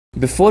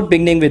Before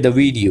beginning with the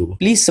video,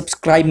 please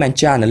subscribe my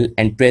channel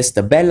and press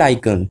the bell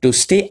icon to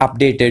stay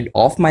updated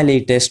of my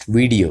latest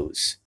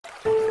videos.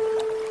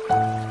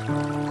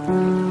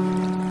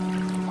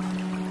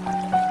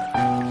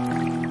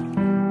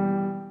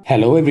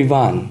 Hello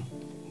everyone,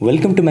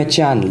 welcome to my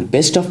channel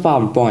Best of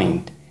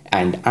PowerPoint,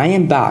 and I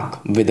am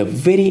back with a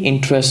very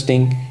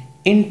interesting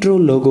intro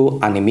logo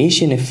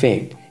animation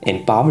effect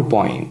in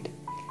PowerPoint.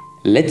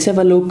 Let's have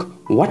a look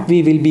what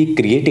we will be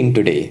creating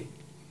today.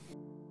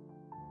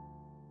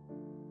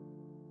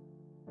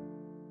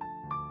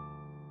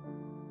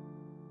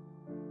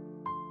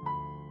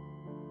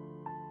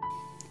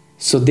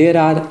 So there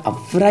are a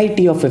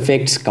variety of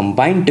effects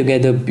combined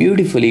together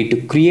beautifully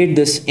to create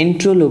this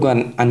intro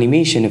logo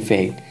animation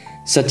effect,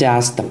 such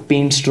as the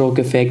paint stroke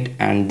effect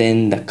and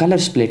then the color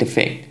split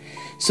effect.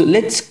 So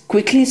let's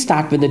quickly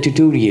start with the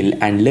tutorial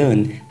and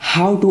learn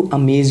how to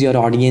amaze your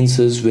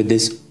audiences with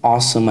this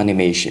awesome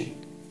animation.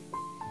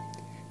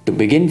 To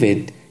begin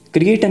with,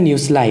 create a new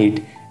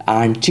slide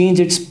and change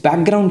its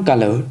background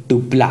color to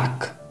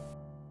black.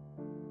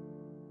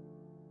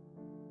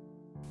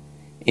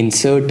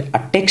 Insert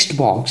a text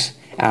box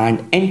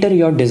and enter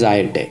your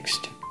desired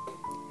text.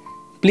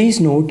 Please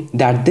note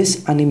that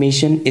this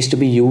animation is to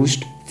be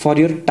used for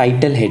your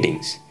title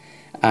headings,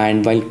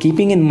 and while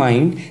keeping in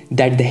mind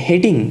that the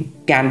heading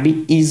can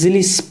be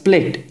easily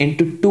split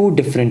into two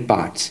different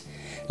parts.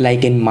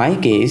 Like in my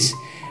case,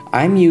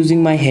 I am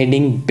using my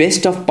heading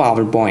Best of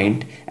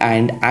PowerPoint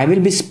and I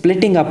will be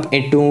splitting up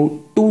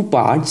into two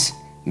parts.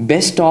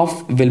 Best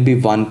of will be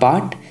one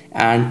part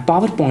and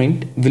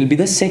PowerPoint will be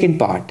the second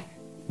part,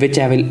 which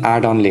I will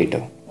add on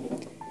later.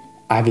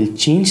 I will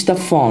change the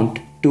font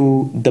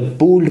to the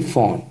bold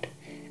font,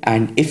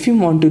 and if you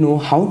want to know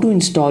how to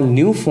install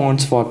new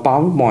fonts for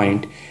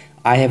PowerPoint,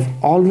 I have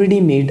already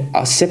made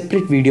a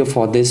separate video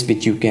for this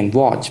which you can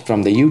watch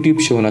from the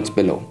YouTube show notes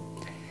below.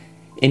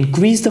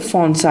 Increase the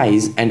font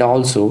size and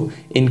also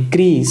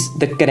increase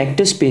the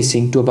character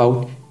spacing to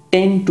about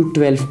 10 to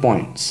 12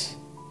 points.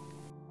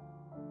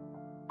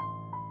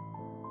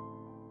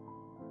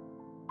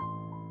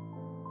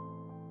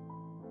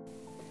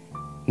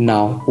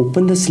 Now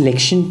open the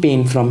selection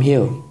pane from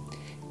here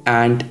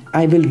and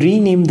I will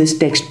rename this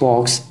text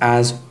box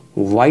as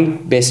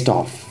White Best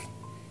Of.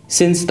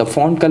 Since the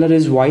font color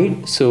is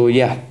white, so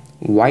yeah,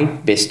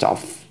 White Best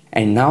Of.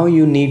 And now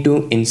you need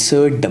to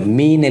insert the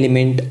main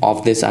element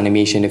of this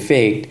animation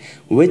effect,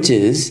 which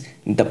is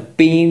the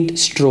paint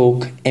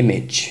stroke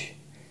image.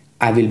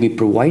 I will be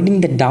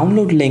providing the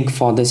download link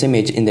for this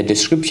image in the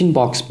description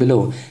box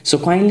below, so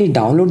kindly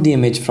download the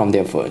image from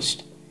there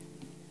first.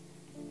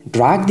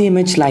 Drag the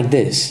image like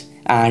this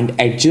and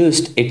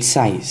adjust its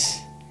size.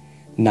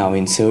 Now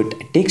insert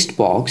a text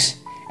box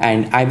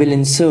and I will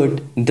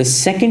insert the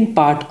second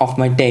part of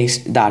my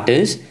text, that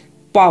is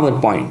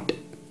PowerPoint.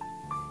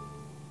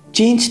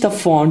 Change the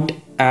font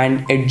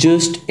and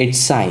adjust its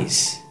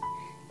size.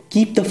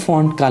 Keep the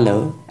font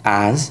color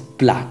as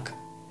black.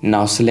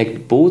 Now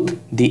select both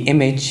the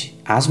image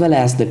as well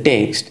as the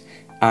text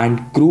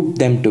and group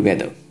them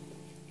together.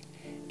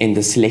 In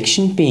the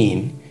selection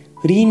pane,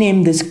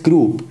 rename this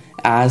group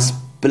as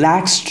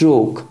black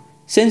stroke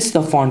since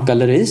the font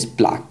color is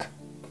black.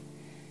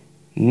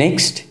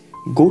 Next,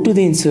 go to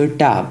the insert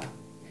tab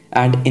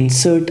and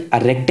insert a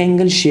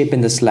rectangle shape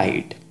in the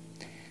slide.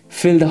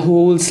 Fill the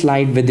whole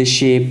slide with the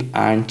shape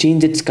and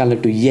change its color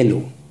to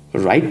yellow.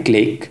 Right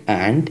click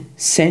and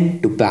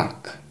send to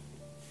back.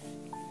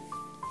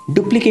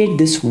 Duplicate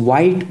this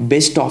white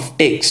best of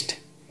text.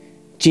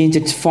 Change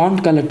its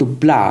font color to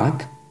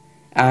black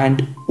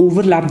and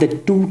overlap the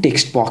two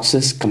text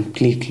boxes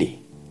completely.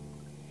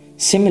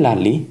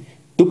 Similarly,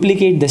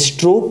 duplicate the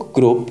stroke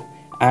group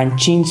and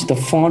change the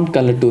font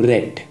color to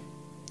red.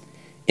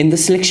 In the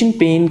selection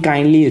pane,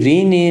 kindly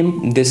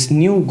rename this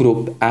new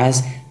group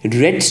as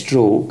red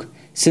stroke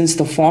since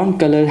the font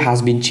color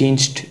has been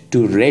changed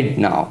to red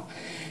now.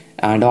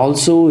 And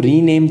also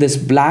rename this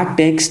black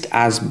text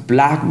as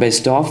black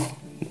best of.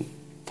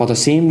 For the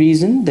same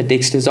reason, the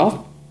text is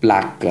of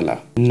black color.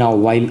 Now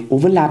while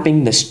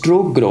overlapping the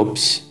stroke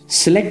groups,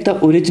 select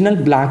the original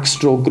black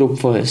stroke group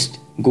first.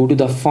 Go to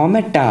the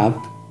Format tab,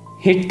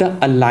 hit the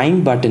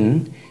Align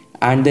button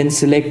and then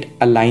select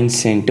Align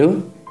Center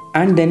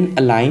and then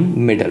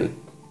Align Middle.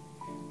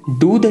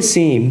 Do the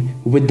same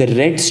with the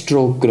red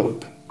stroke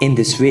group. In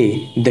this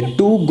way, the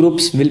two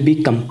groups will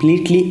be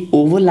completely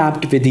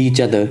overlapped with each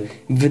other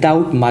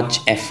without much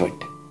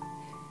effort.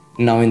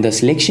 Now in the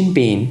selection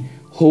pane,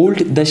 hold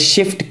the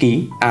Shift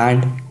key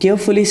and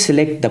carefully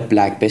select the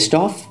black best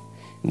of,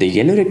 the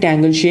yellow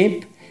rectangle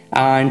shape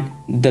and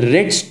the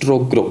red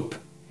stroke group.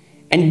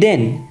 And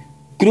then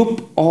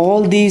group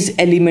all these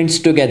elements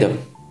together.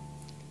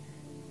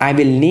 I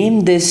will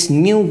name this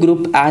new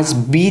group as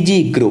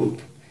BG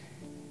group.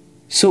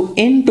 So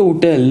in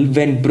total,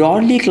 when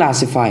broadly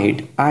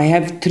classified, I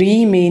have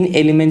three main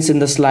elements in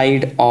the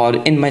slide or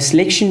in my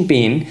selection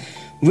pane,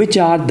 which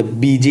are the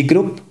BG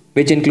group,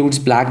 which includes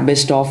black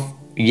best of,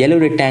 yellow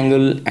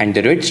rectangle and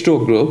the red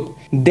stroke group.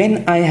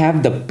 Then I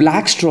have the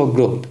black stroke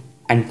group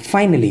and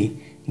finally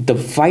the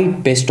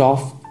white best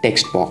of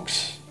text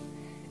box.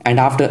 And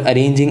after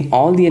arranging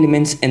all the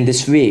elements in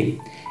this way,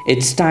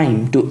 it's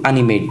time to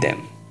animate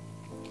them.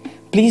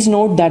 Please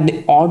note that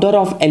the order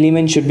of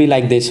elements should be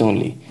like this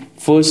only.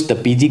 First the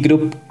PG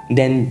group,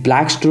 then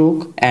black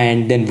stroke,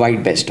 and then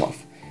white best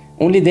of.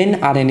 Only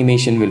then our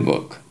animation will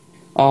work.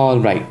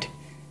 Alright.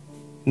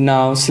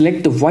 Now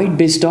select the white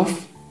best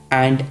of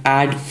and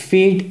add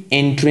fade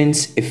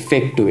entrance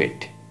effect to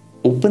it.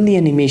 Open the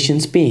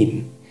animations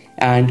pane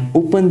and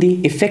open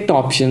the effect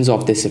options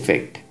of this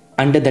effect.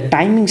 Under the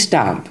timings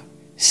tab,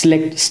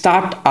 select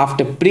start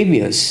after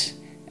previous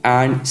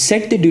and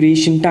set the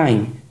duration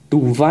time to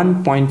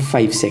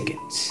 1.5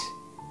 seconds.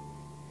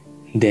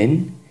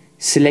 Then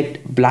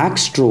select black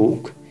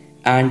stroke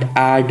and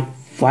add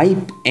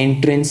wipe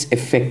entrance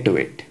effect to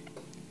it.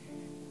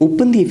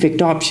 Open the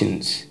effect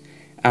options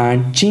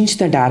and change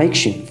the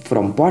direction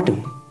from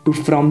bottom to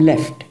from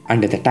left.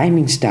 Under the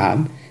timings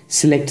tab,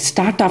 select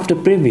start after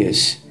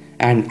previous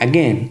and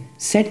again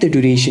set the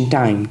duration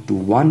time to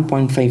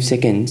 1.5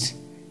 seconds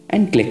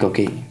and click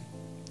OK.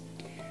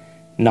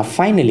 Now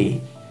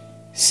finally,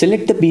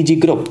 select the PG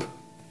group,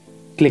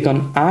 click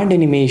on add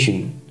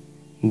animation,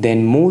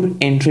 then more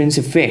entrance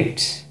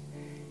effects,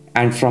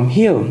 and from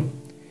here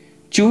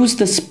choose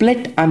the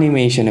split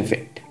animation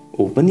effect.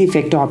 Open the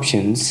effect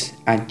options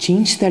and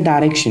change the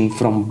direction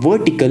from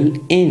vertical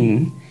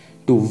in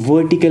to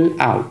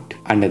vertical out.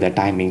 Under the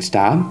timings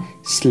tab,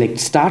 select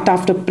start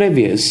after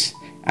previous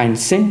and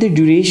set the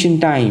duration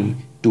time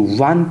to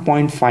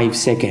 1.5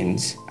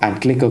 seconds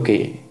and click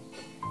OK.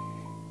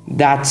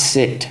 That's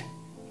it.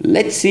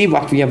 Let's see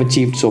what we have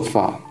achieved so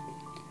far.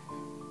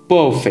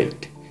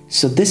 Perfect.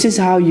 So this is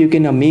how you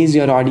can amaze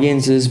your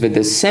audiences with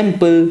a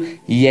simple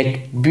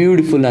yet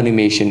beautiful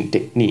animation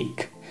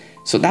technique.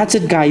 So that's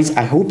it guys.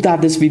 I hope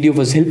that this video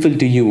was helpful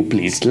to you.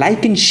 Please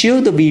like and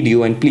share the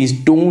video and please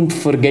don't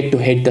forget to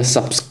hit the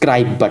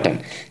subscribe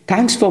button.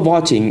 Thanks for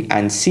watching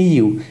and see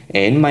you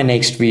in my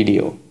next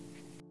video.